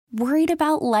Worried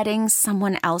about letting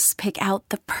someone else pick out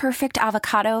the perfect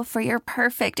avocado for your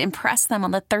perfect impress them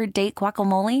on the third date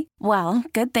guacamole? Well,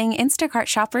 good thing Instacart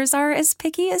shoppers are as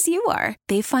picky as you are.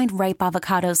 They find ripe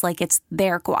avocados like it's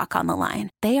their guac on the line.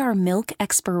 They are milk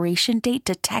expiration date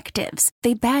detectives.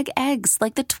 They bag eggs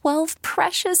like the 12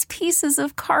 precious pieces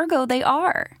of cargo they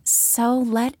are. So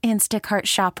let Instacart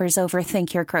shoppers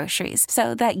overthink your groceries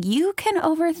so that you can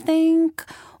overthink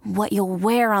what you'll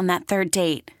wear on that third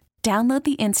date. Download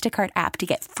the Instacart app to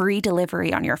get free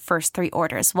delivery on your first 3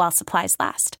 orders while supplies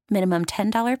last. Minimum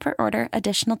 $10 per order.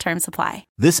 Additional terms apply.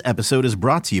 This episode is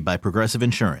brought to you by Progressive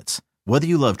Insurance. Whether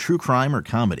you love true crime or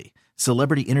comedy,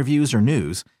 celebrity interviews or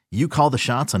news, you call the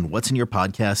shots on what's in your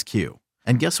podcast queue.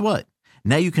 And guess what?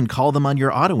 Now you can call them on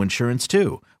your auto insurance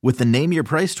too with the Name Your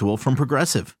Price tool from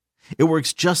Progressive. It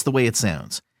works just the way it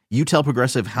sounds. You tell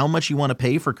Progressive how much you want to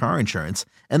pay for car insurance,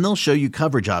 and they'll show you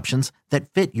coverage options that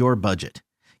fit your budget.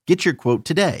 Get your quote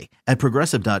today at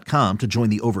Progressive.com to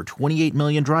join the over 28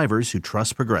 million drivers who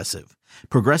trust Progressive.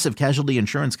 Progressive Casualty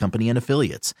Insurance Company and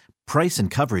Affiliates. Price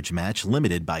and coverage match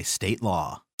limited by state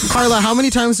law. Karla, how many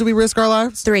times do we risk our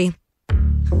lives? 3.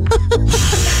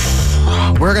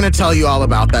 We're going to tell you all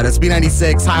about that. It's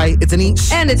B96. Hi, it's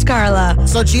Aneesh. And it's Karla.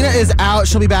 So Gina is out.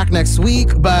 She'll be back next week.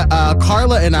 But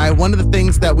Karla and I, one of the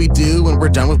things that we do when we're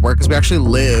done with work is we actually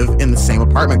live in the same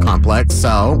apartment complex.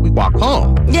 So we walk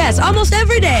home. Yes, almost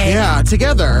every day. Yeah,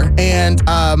 together. And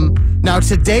now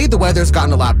today the weather's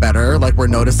gotten a lot better. Like we're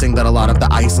noticing that a lot of the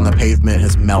ice on the pavement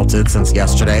has melted since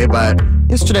yesterday. But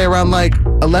yesterday around like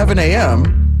 11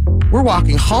 a.m., we're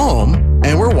walking home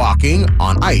and we're walking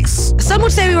on ice. Some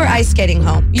would say we were ice skating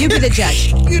home. You be the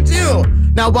judge. You do.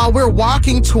 Now, while we're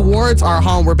walking towards our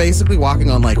home, we're basically walking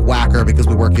on like Wacker because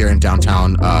we work here in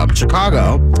downtown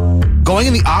Chicago. Going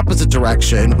in the opposite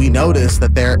direction, we notice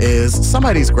that there is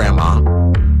somebody's grandma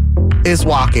is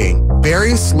walking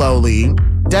very slowly,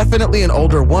 definitely an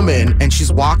older woman, and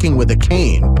she's walking with a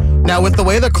cane. Now, with the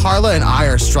way that Karla and I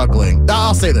are struggling,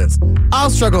 I'll say this.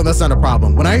 I'll struggle, and that's not a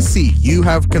problem. When I see you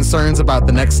have concerns about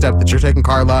the next step that you're taking,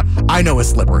 Karla, I know it's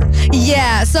slippery.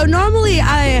 Yeah, so normally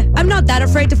I'm not that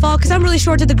afraid to fall because I'm really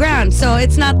short to the ground, so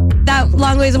it's not that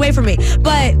long ways away from me.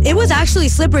 But it was actually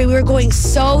slippery. We were going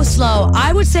so slow.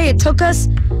 I would say it took us,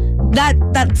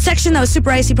 that section that was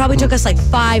super icy probably took us like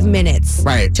 5 minutes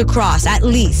to cross, at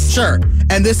least. Sure.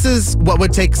 And this is what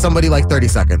would take somebody like 30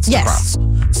 seconds to cross.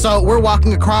 So we're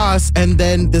walking across, and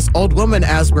then this old woman,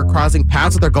 as we're crossing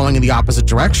paths with her going in the opposite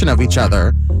direction of each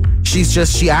other, she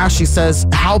says,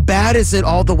 how bad is it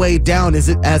all the way down? Is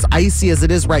it as icy as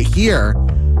it is right here?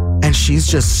 And she's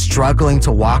just struggling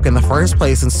to walk in the first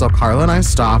place. And so Karla and I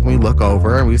stop and we look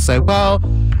over and we say, well,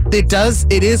 it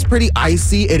is pretty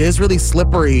icy. It is really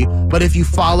slippery. But if you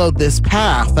follow this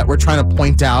path that we're trying to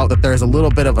point out, that there's a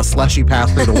little bit of a slushy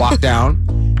path for you to walk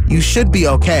down, you should be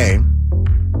okay.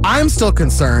 I'm still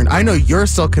concerned. I know you're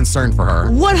still concerned for her.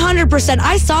 100%.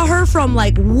 I saw her from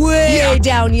like way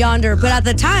down yonder. But at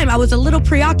the time, I was a little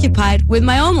preoccupied with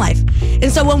my own life.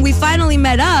 And so when we finally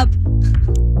met up,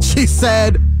 she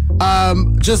said,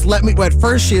 just let me, at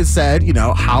first she had said, you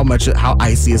know, how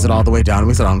icy is it all the way down? And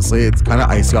we said, honestly, it's kind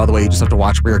of icy all the way. You just have to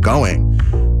watch where you're going.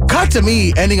 Cut to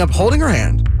me ending up holding her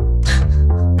hand.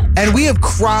 And we have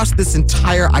crossed this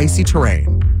entire icy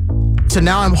terrain. So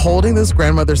now I'm holding this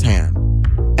grandmother's hand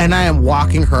and I am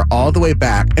walking her all the way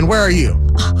back. And where are you?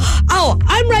 Oh,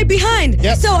 I'm right behind.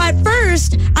 Yep. So at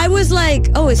first, I was like,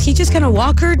 oh, is he just going to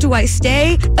walk her? Do I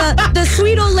stay? The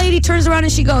sweet old lady turns around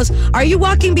and she goes, are you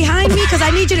walking behind me? Because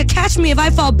I need you to catch me if I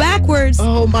fall backwards.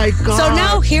 Oh, my God. So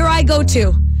now here I go,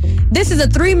 too. This is a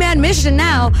 3-man mission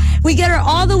now. We get her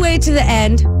all the way to the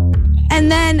end. And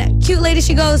then, cute lady,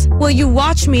 she goes, will you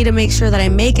watch me to make sure that I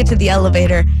make it to the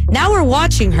elevator? Now we're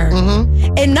watching her.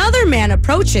 Mm-hmm. Another man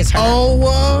approaches her.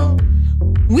 Oh,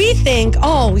 we think,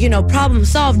 problem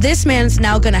solved. This man's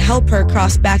now going to help her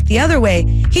cross back the other way.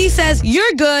 He says,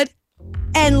 you're good,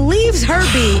 and leaves her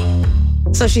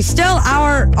be. So she's still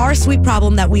our sweet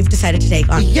problem that we've decided to take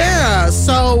on. Yeah,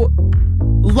 so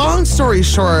long story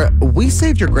short, we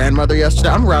saved your grandmother yesterday.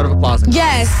 I'm a round of applause.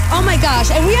 Yes. Oh, my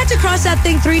gosh. And we had to cross that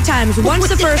thing 3 times. Once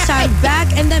the first time,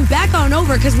 back, and then back on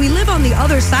over because we live on the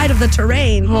other side of the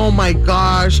terrain. Oh, my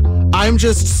gosh. I'm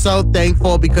just so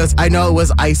thankful because I know it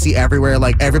was icy everywhere.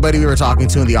 Like everybody we were talking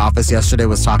to in the office yesterday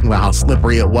was talking about how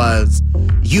slippery it was.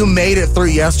 You made it through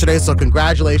yesterday, so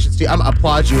congratulations to you. I'm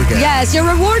applaud you again. Yes, your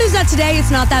reward is that today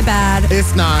it's not that bad.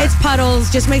 It's not. It's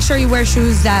puddles. Just make sure you wear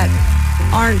shoes that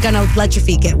aren't going to let your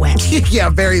feet get wet. Yeah,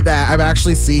 very bad. I'm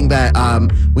actually seeing that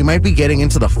we might be getting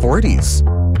into the 40s.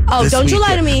 Oh, don't you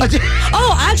lie to me.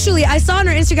 Oh, actually, I saw on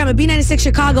our Instagram at B96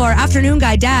 Chicago, our afternoon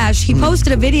guy, Dash, he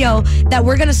posted a video that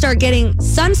we're going to start getting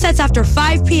sunsets after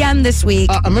 5 p.m. this week.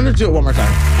 I'm going to do it one more time.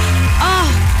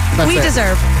 Oh, we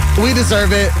deserve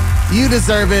it. You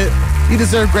deserve it. You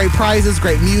deserve great prizes,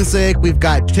 great music. We've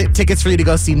got tickets for you to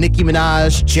go see Nicki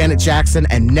Minaj, Janet Jackson,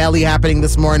 and Nelly happening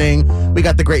this morning. We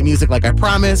got the great music like I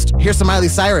promised. Here's some Miley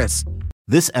Cyrus.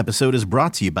 This episode is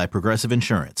brought to you by Progressive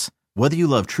Insurance. Whether you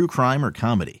love true crime or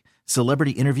comedy,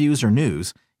 celebrity interviews or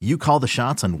news, you call the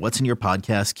shots on what's in your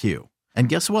podcast queue. And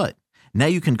guess what? Now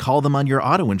you can call them on your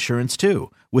auto insurance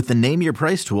too with the Name Your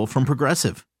Price tool from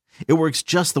Progressive. It works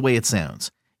just the way it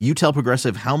sounds. You tell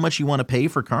Progressive how much you want to pay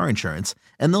for car insurance,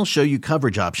 and they'll show you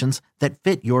coverage options that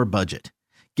fit your budget.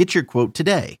 Get your quote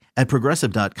today at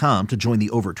Progressive.com to join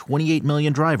the over 28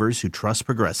 million drivers who trust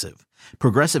Progressive.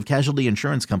 Progressive Casualty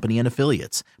Insurance Company and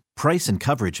Affiliates. Price and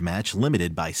coverage match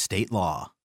limited by state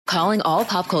law. Calling all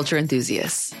pop culture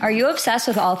enthusiasts. Are you obsessed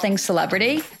with all things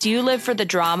celebrity? Do you live for the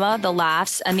drama, the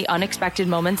laughs, and the unexpected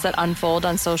moments that unfold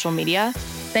on social media?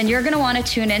 Then you're going to want to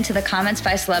tune in to the Comments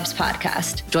by Celebs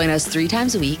podcast. Join us 3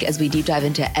 times a week as we deep dive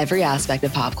into every aspect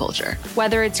of pop culture.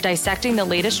 Whether it's dissecting the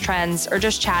latest trends or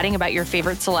just chatting about your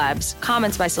favorite celebs,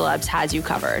 Comments by Celebs has you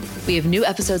covered. We have new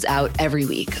episodes out every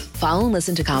week. Follow and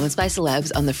listen to Comments by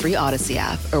Celebs on the free Odyssey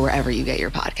app or wherever you get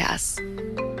your podcasts.